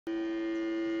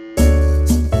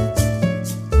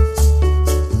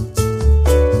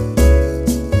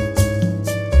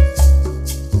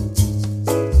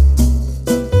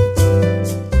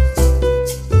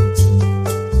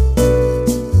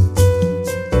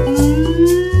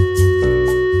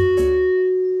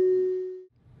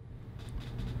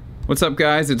What's up,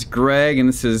 guys? It's Greg, and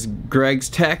this is Greg's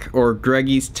Tech, or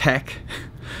Greggie's Tech,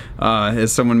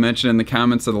 as someone mentioned in the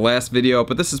comments of the last video.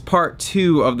 But this is part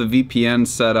 2 of the VPN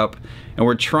setup, and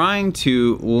we're trying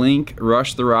to link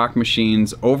Rush the Rock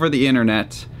machines over the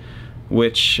internet,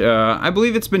 which I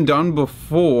believe it's been done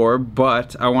before,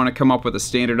 but I want to come up with a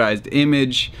standardized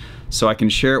image so I can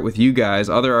share it with you guys,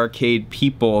 other arcade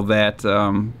people that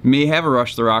may have a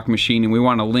Rush the Rock machine and we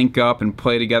want to link up and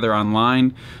play together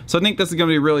online. So I think this is going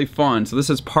to be really fun. So this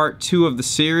is part 2 of the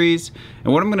series,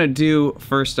 and what I'm going to do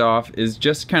first off is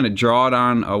just kind of draw it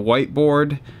on a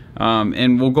whiteboard,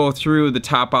 and we'll go through the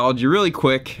topology really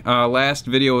quick. Last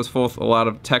video was full of a lot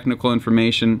of technical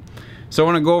information. So I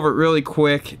want to go over it really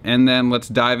quick, and then let's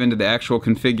dive into the actual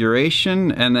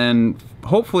configuration, and then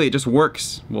hopefully it just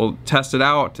works. We'll test it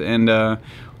out and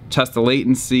test the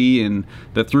latency and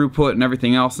the throughput and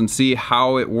everything else and see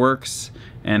how it works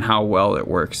and how well it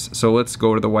works. So let's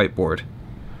go to the whiteboard.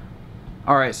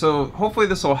 Alright, so hopefully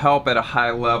this will help at a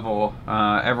high level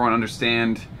everyone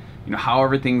understand how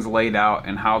everything's laid out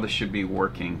and how this should be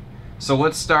working. So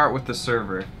let's start with the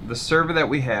server. The server that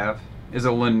we have is a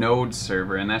Linode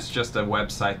server, and that's just a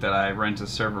website that I rent a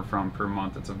server from per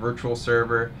month. It's a virtual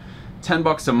server, 10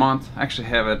 bucks a month. I actually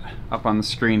have it up on the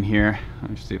screen here.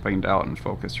 Let me see if I can dial it in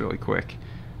focus really quick.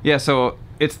 Yeah, so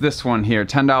it's this one here,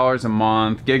 $10 a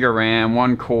month, gig of RAM,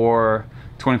 1 core,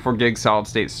 24 gig solid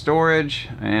state storage,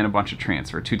 and a bunch of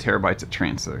transfer, 2 terabytes of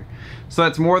transfer. So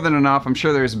that's more than enough. I'm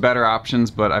sure there's better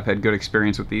options, but I've had good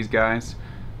experience with these guys.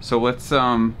 So let's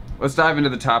dive into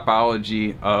the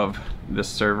topology of this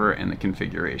server and the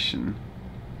configuration.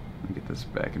 Let me get this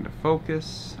back into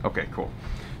focus. Okay, cool.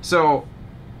 So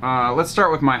let's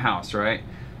start with my house, right?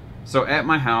 So at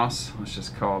my house, let's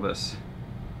just call this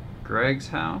Greg's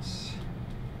house.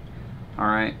 All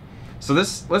right. So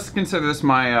let's consider this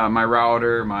my my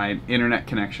router, my internet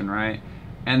connection, right?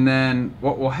 And then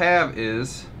what we'll have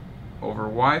is over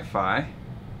Wi-Fi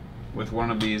with one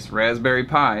of these Raspberry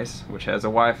Pis, which has a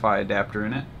Wi-Fi adapter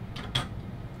in it,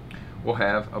 we'll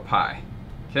have a Pi.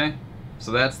 Okay,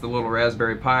 so that's the little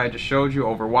Raspberry Pi I just showed you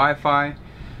over Wi-Fi,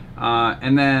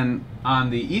 and then on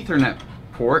the Ethernet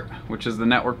port, which is the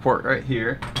network port right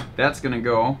here, that's going to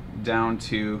go down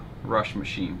to Rush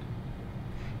machine.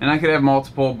 And I could have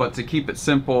multiple, but to keep it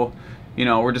simple,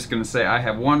 we're just going to say I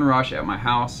have one Rush at my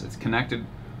house. It's connected,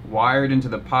 wired into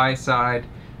the Pi side,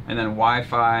 and then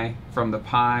Wi-Fi from the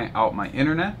Pi out my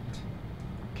internet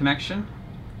connection.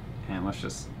 And let's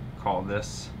just call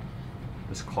this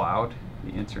cloud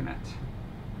the internet.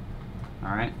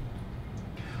 Alright,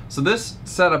 so this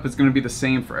setup is going to be the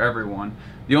same for everyone.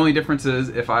 The only difference is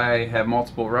if I have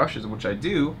multiple Rushes, which I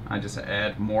do, I just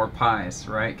add more Pis,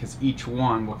 right? Because each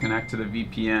one will connect to the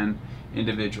VPN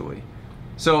individually.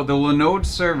 So the Linode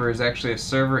server is actually a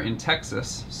server in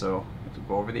Texas, so if we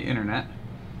go over the internet,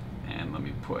 and let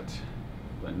me put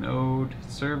Linode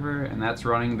server, and that's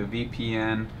running the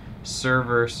VPN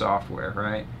server software,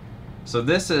 right? So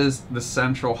this is the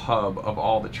central hub of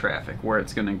all the traffic, where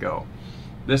it's going to go.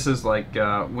 This is like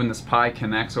when this Pi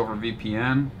connects over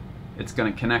VPN, it's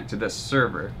going to connect to this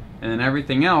server. And then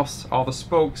everything else, all the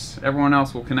spokes, everyone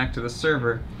else will connect to the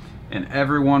server, and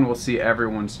everyone will see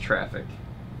everyone's traffic.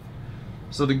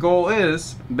 So the goal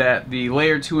is that the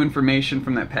layer 2 information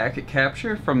from that packet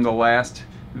capture from the last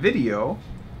video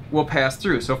will pass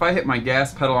through. So if I hit my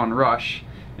gas pedal on Rush,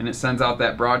 and it sends out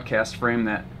that broadcast frame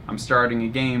that I'm starting a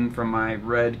game from my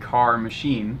red car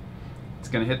machine, it's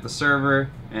going to hit the server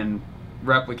and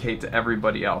replicate to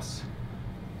everybody else.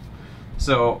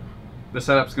 So the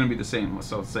setup's going to be the same.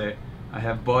 So let's say I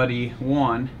have buddy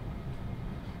 1,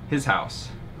 his house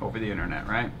over the internet,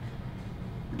 right?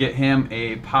 Get him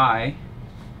a Pi.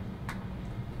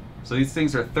 So these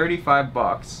things are 35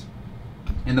 bucks.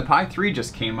 And the Pi 3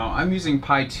 just came out. I'm using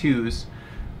Pi 2s.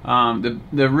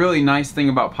 The really nice thing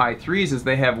about Pi 3s is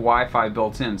they have Wi-Fi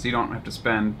built in, so you don't have to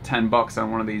spend 10 bucks on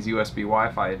one of these USB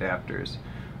Wi-Fi adapters.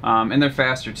 And they're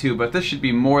faster too, but this should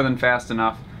be more than fast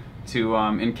enough to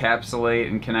encapsulate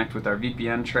and connect with our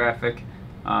VPN traffic.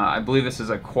 I believe this is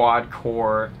a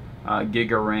quad-core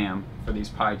gig of RAM for these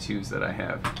Pi 2s that I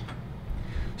have.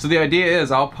 So the idea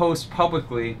is I'll post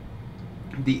publicly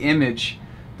the image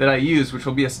that I use, which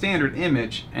will be a standard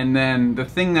image, and then the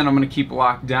thing that I'm going to keep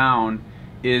locked down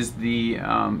is the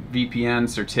VPN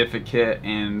certificate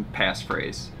and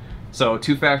passphrase. So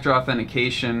 2-factor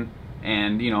authentication,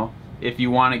 and if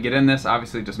you want to get in this,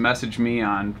 obviously just message me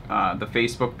on the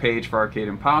Facebook page for Arcade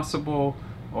Impossible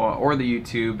or the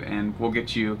YouTube, and we'll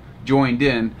get you joined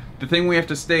in. The thing we have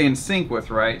to stay in sync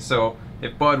with, right? So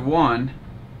if Bud 1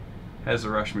 has a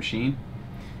Rush machine,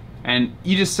 and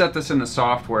you just set this in the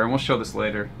software, and we'll show this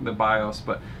later, the BIOS,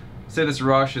 but say this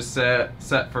rush is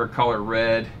set for color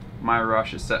red, my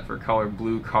rush is set for color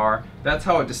blue car. That's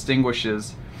how it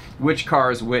distinguishes which car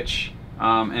is which,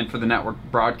 and for the network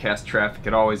broadcast traffic,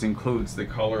 it always includes the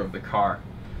color of the car.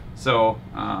 So,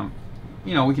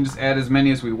 you know, we can just add as many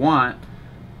as we want.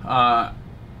 I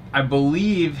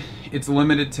believe it's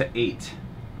limited to 8.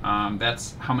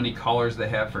 That's how many colors they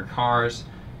have for cars.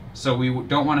 So we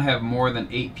don't want to have more than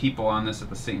 8 people on this at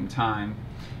the same time.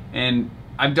 And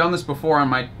I've done this before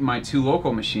on my 2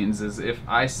 local machines, is if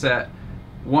I set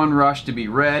one rush to be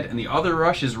red and the other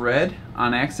rush is red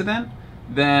on accident,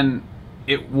 then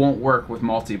it won't work with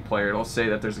multiplayer. It'll say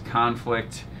that there's a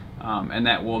conflict, and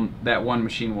that one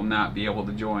machine will not be able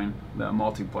to join the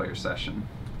multiplayer session.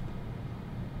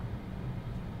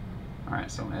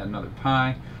 Alright, so I'm going to add another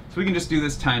pi. So we can just do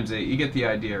this times 8. You get the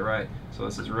idea, right? So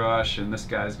this is rush, and this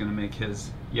guy's going to make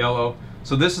his yellow.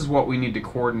 So this is what we need to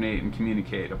coordinate and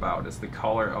communicate about, is the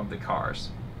color of the cars.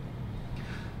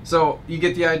 So you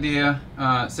get the idea.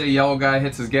 Say yellow guy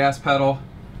hits his gas pedal.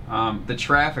 The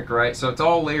traffic, right? So it's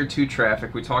all layer 2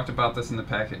 traffic. We talked about this in the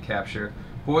packet capture.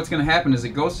 But what's going to happen is it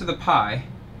goes to the pi,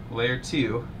 layer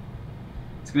 2.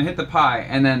 It's going to hit the pi,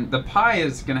 and then the pi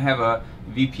is going to have a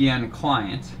VPN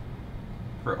client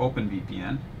for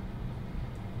OpenVPN.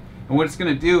 And what it's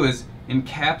going to do is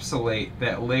encapsulate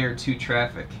that layer 2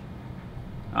 traffic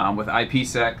with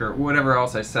IPsec or whatever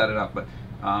else I set it up. But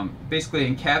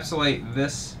basically encapsulate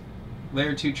this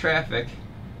layer 2 traffic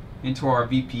into our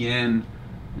VPN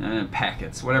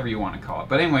packets, whatever you want to call it.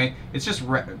 But anyway, it's just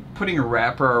putting a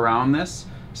wrapper around this,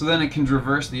 so then it can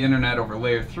traverse the internet over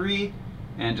layer 3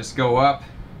 and just go up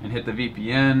and hit the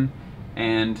VPN,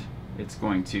 and it's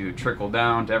going to trickle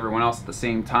down to everyone else at the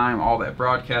same time, all that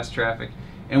broadcast traffic,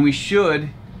 and we should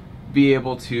be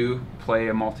able to play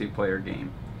a multiplayer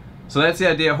game. So that's the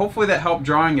idea. Hopefully that helped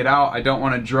drawing it out. I don't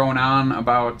want to drone on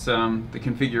about the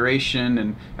configuration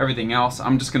and everything else.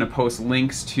 I'm just going to post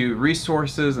links to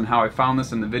resources and how I found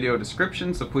this in the video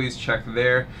description, so please check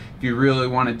there if you really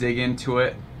want to dig into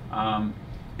it.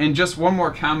 And just one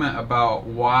more comment about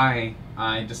why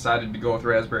I decided to go with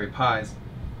Raspberry Pis.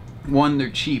 One, they're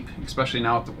cheap, especially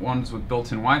now with the ones with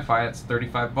built-in Wi-Fi. It's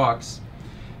 35 bucks.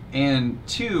 And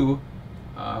 2,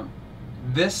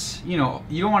 this, you know,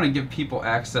 you don't want to give people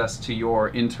access to your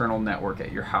internal network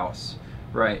at your house,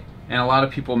 right? And a lot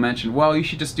of people mention, well, you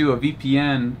should just do a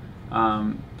VPN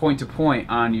point-to-point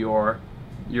on your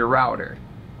router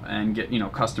and get, you know,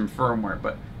 custom firmware.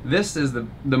 But this is the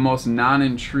most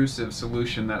non-intrusive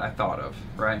solution that I thought of,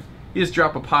 right? You just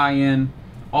drop a Pi in,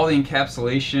 all the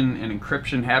encapsulation and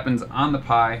encryption happens on the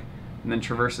Pi and then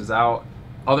traverses out.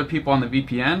 Other people on the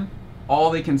VPN,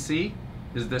 all they can see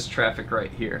is this traffic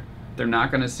right here. They're not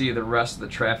going to see the rest of the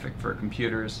traffic for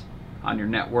computers on your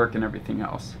network and everything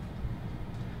else.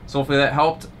 So hopefully that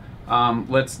helped.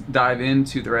 Let's dive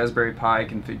into the Raspberry Pi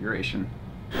configuration.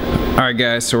 Alright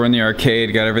guys, so we're in the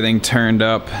arcade, got everything turned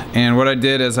up, and what I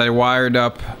did is I wired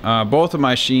up both of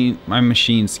my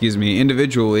machines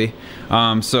individually.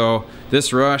 So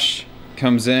this rush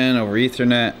comes in over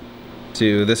Ethernet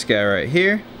to this guy right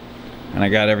here, and I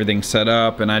got everything set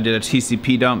up, and I did a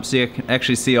TCP dump so you can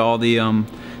actually see all the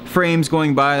frames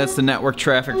going by. That's the network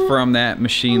traffic from that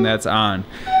machine that's on.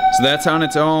 So that's on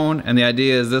its own, and the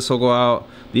idea is this will go out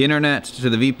the internet to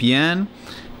the VPN,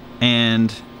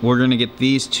 and we're going to get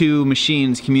these 2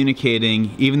 machines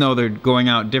communicating, even though they're going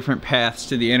out different paths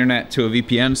to the internet to a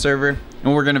VPN server,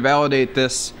 and we're going to validate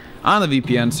this on the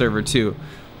VPN server too.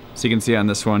 So you can see on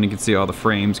this one, you can see all the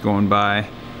frames going by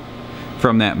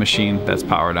from that machine that's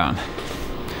powered on.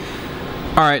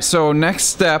 Alright, so next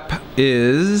step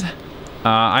is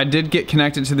I did get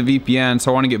connected to the VPN, so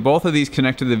I want to get both of these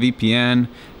connected to the VPN,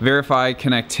 verify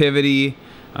connectivity,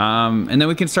 and then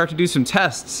we can start to do some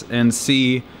tests and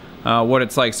see what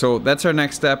it's like. So that's our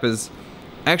next step, is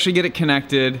actually get it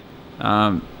connected,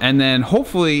 and then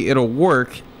hopefully it'll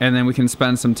work, and then we can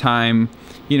spend some time,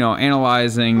 you know,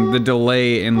 analyzing the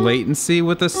delay and latency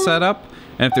with this setup,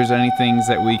 and if there's any things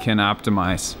that we can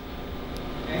optimize.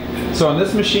 So on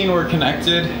this machine we're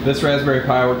connected, this Raspberry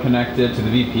Pi we're connected to the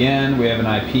VPN. We have an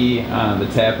IP on the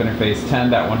tap interface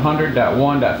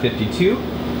 10.100.1.52,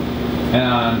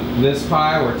 and on this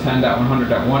Pi we're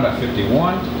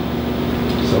 10.100.1.51.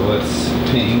 So let's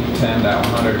ping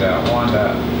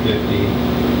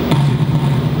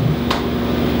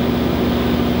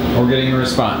 10.100.1.50. We're getting a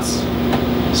response.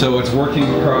 So it's working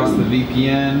across the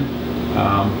VPN.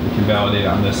 We can validate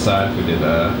on this side if we did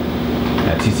a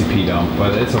TCP dump,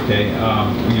 but it's okay.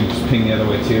 We can just ping the other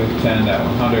way too.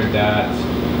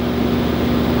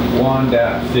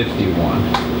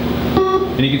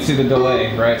 10.100.1.51. And you can see the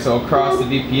delay, right? So across the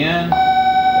VPN,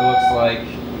 it looks like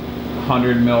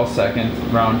 100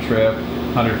 millisecond round trip,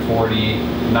 140,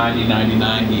 90, 90,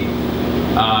 90.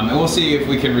 And we'll see if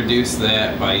we can reduce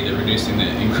that by either reducing the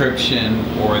encryption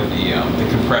or the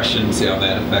compression, see how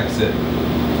that affects it.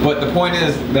 But the point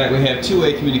is that we have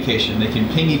two-way communication. They can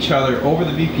ping each other over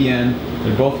the VPN.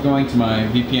 They're both going to my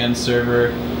VPN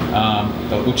server,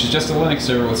 which is just a Linux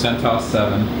server with CentOS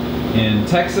 7 in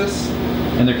Texas,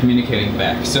 and they're communicating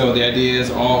back. So the idea is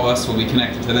all of us will be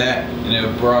connected to that, and it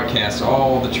will broadcast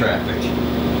all the traffic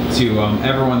to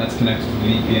everyone that's connected to the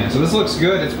VPN. So this looks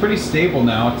good. It's pretty stable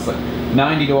now. It's like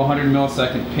 90 to 100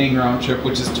 millisecond ping round trip,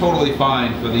 which is totally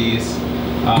fine for these.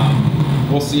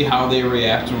 We'll see how they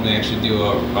react when we actually do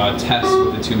a test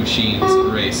with the two machines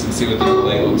and race and see what the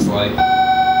delay looks like.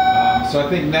 So I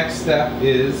think next step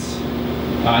is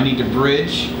I need to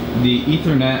bridge the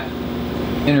Ethernet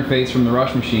interface from the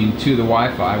Rush machine to the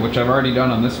Wi-Fi, which I've already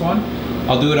done on this one.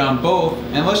 I'll do it on both,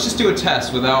 and let's just do a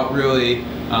test without really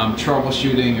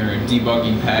troubleshooting or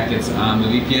debugging packets on the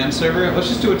VPN server. Let's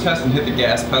just do a test and hit the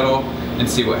gas pedal and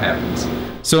see what happens.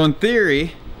 So in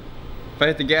theory, if I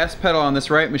hit the gas pedal on this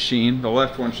right machine, the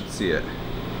left one should see it.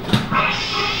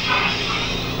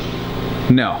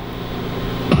 No.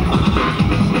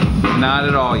 Not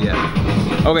at all yet.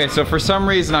 Okay, so for some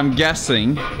reason I'm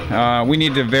guessing we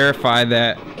need to verify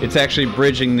that it's actually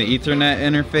bridging the Ethernet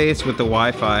interface with the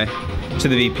Wi-Fi to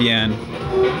the VPN,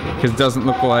 because it doesn't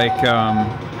look like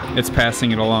it's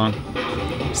passing it along.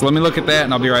 So let me look at that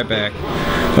and I'll be right back.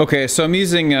 Okay, so I'm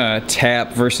using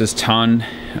TAP versus TON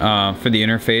for the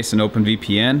interface in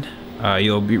OpenVPN.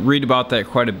 You'll read about that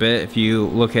quite a bit if you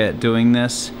look at doing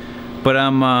this. But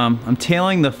I'm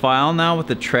tailing the file now with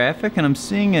the traffic, and I'm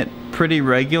seeing it pretty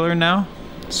regular now.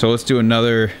 So let's do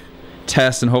another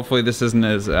test, and hopefully this isn't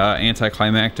as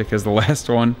anticlimactic as the last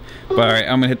one. But alright,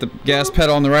 I'm gonna hit the gas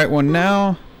pedal on the right one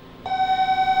now.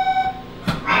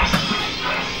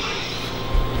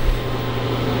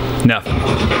 Nothing.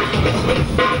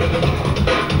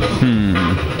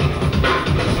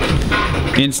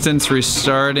 Instance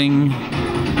restarting.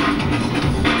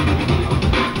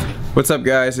 What's up,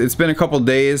 guys? It's been a couple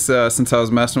days since I was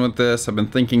messing with this. I've been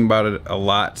thinking about it a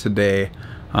lot today,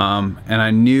 and I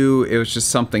knew it was just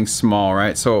something small,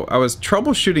 right? So I was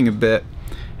troubleshooting a bit,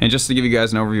 and just to give you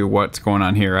guys an overview of what's going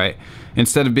on here, right?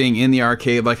 Instead of being in the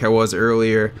arcade like I was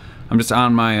earlier, I'm just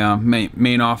on my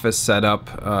main office setup,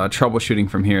 troubleshooting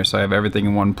from here, so I have everything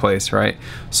in one place, right?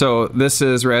 So this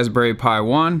is Raspberry Pi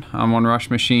 1 on one Rush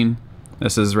machine.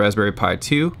 This is Raspberry Pi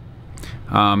 2.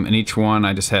 And each one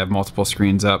I just have multiple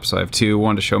screens up, so I have two,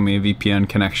 one to show me a VPN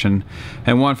connection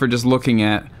and one for just looking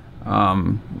at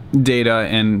data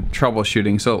and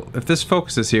troubleshooting. So if this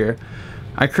focuses here,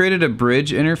 I created a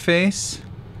bridge interface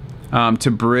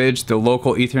to bridge the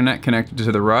local Ethernet connected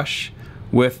to the Rush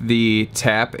with the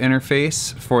TAP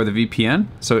interface for the VPN.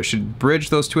 So it should bridge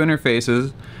those two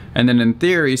interfaces and then in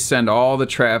theory send all the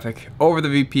traffic over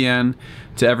the VPN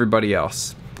to everybody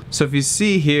else. So if you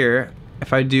see here,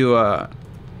 if I do a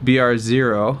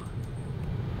BR0,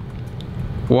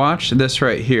 watch this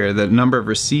right here, the number of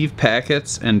received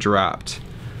packets and dropped.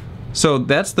 So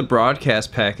that's the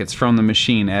broadcast packets from the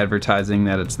machine advertising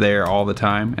that it's there all the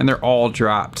time, and they're all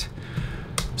dropped.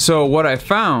 So what I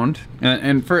found,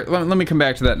 and let me come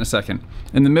back to that in a second.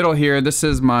 In the middle here, this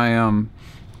is my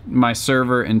my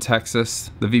server in Texas,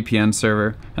 the VPN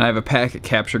server, and I have a packet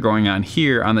capture going on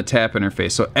here on the TAP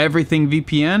interface. So everything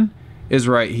VPN is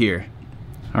right here.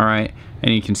 All right,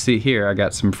 and you can see here I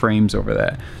got some frames over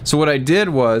that. So what I did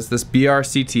was this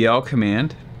brctl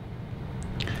command.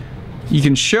 You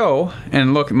can show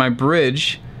and look, my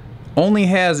bridge only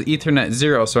has Ethernet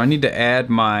 0, so I need to add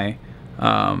my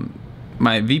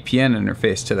my VPN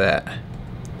interface to that.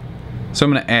 So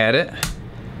I'm going to add it.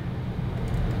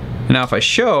 And now if I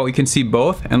show, you can see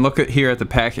both, and look at here at the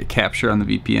packet capture on the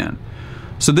VPN.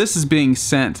 So this is being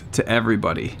sent to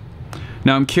everybody.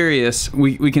 Now I'm curious,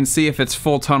 we can see if it's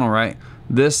full tunnel, right?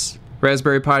 This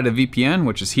Raspberry Pi to VPN,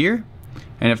 which is here,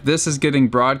 and if this is getting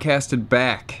broadcasted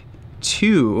back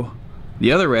to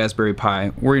the other Raspberry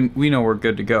Pi, we know we're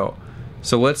good to go.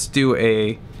 So let's do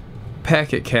a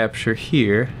packet capture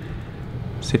here.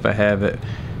 See if I have it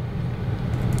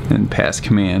in past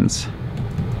commands.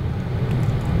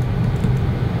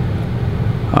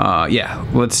 Yeah,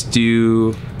 let's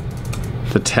do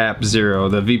the TAP 0,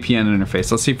 the VPN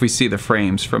interface. Let's see if we see the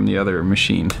frames from the other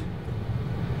machine.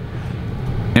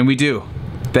 And we do.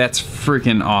 That's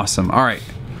freaking awesome. All right,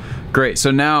 great. So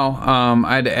now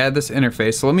I had to add this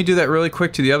interface. So let me do that really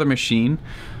quick to the other machine.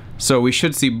 So we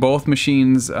should see both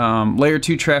machines layer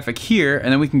 2 traffic here,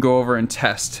 and then we can go over and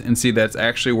test and see that it's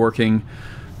actually working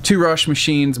 2 Rush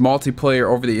machines, multiplayer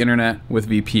over the internet with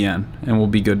VPN, and we'll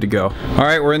be good to go.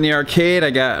 Alright, we're in the arcade. I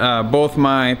got both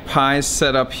my Pies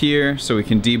set up here so we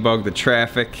can debug the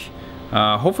traffic.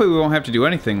 Hopefully we won't have to do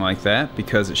anything like that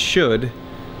because it should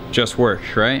just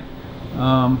work, right?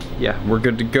 Yeah, we're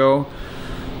good to go.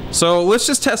 So let's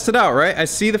just test it out, right? I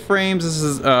see the frames. This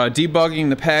is debugging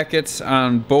the packets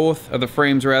on both of the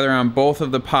frames, rather, on both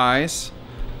of the Pies.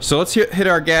 So let's hit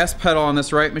our gas pedal on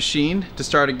this right machine to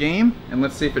start a game, and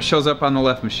let's see if it shows up on the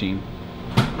left machine.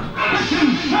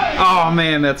 Oh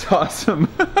man, that's awesome.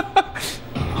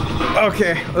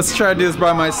 Okay, let's try to do this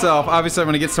by myself. Obviously I'm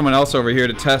gonna get someone else over here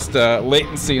to test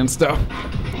latency and stuff.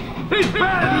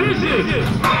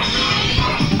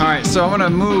 Alright, so I'm gonna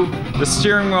move the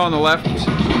steering wheel on the left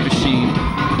machine.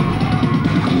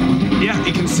 Yeah,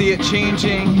 you can see it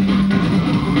changing.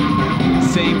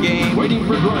 Same game. Waiting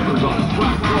for drivers on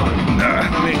track 1.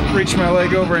 Let me reach my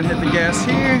leg over and hit the gas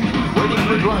here. Waiting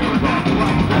for drivers on track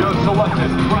 1. You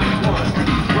selected track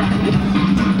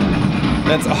 1.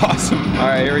 That's awesome.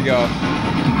 Alright, here we go.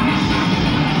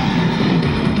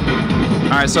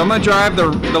 Alright, so I'm gonna drive the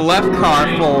left car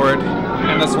forward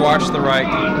and let's watch the right.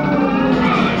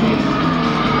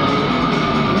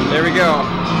 There we go.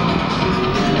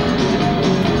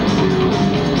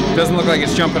 Doesn't look like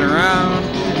it's jumping around.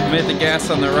 I'm gonna hit the gas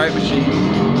on the right machine.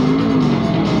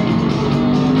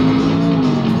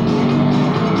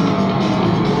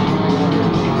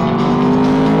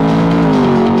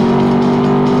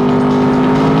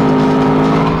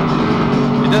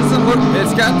 It doesn't look,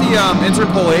 it's got the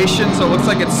interpolation, so it looks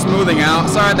like it's smoothing out.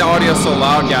 Sorry the audio's so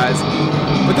loud, guys.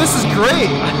 But this is great.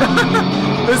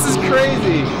 This is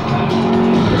crazy.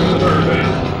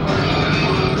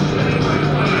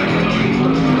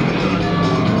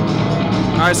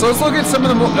 Alright, so let's look at some of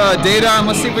the data and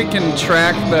let's see if we can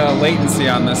track the latency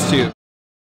on this too.